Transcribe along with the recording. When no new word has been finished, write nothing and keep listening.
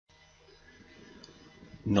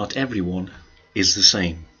Not everyone is the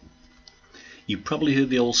same. You probably heard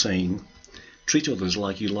the old saying, treat others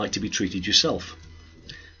like you'd like to be treated yourself.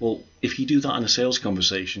 Well, if you do that in a sales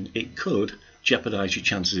conversation, it could jeopardize your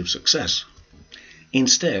chances of success.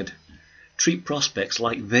 Instead, treat prospects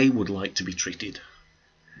like they would like to be treated.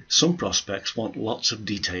 Some prospects want lots of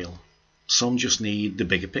detail. Some just need the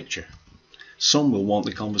bigger picture. Some will want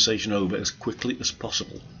the conversation over as quickly as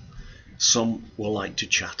possible. Some will like to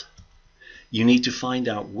chat. You need to find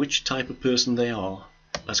out which type of person they are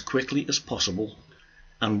as quickly as possible,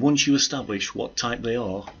 and once you establish what type they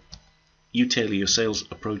are, you tailor your sales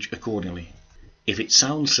approach accordingly. If it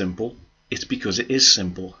sounds simple, it's because it is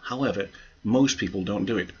simple. However, most people don't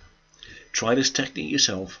do it. Try this technique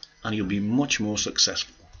yourself and you'll be much more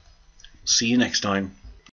successful. See you next time.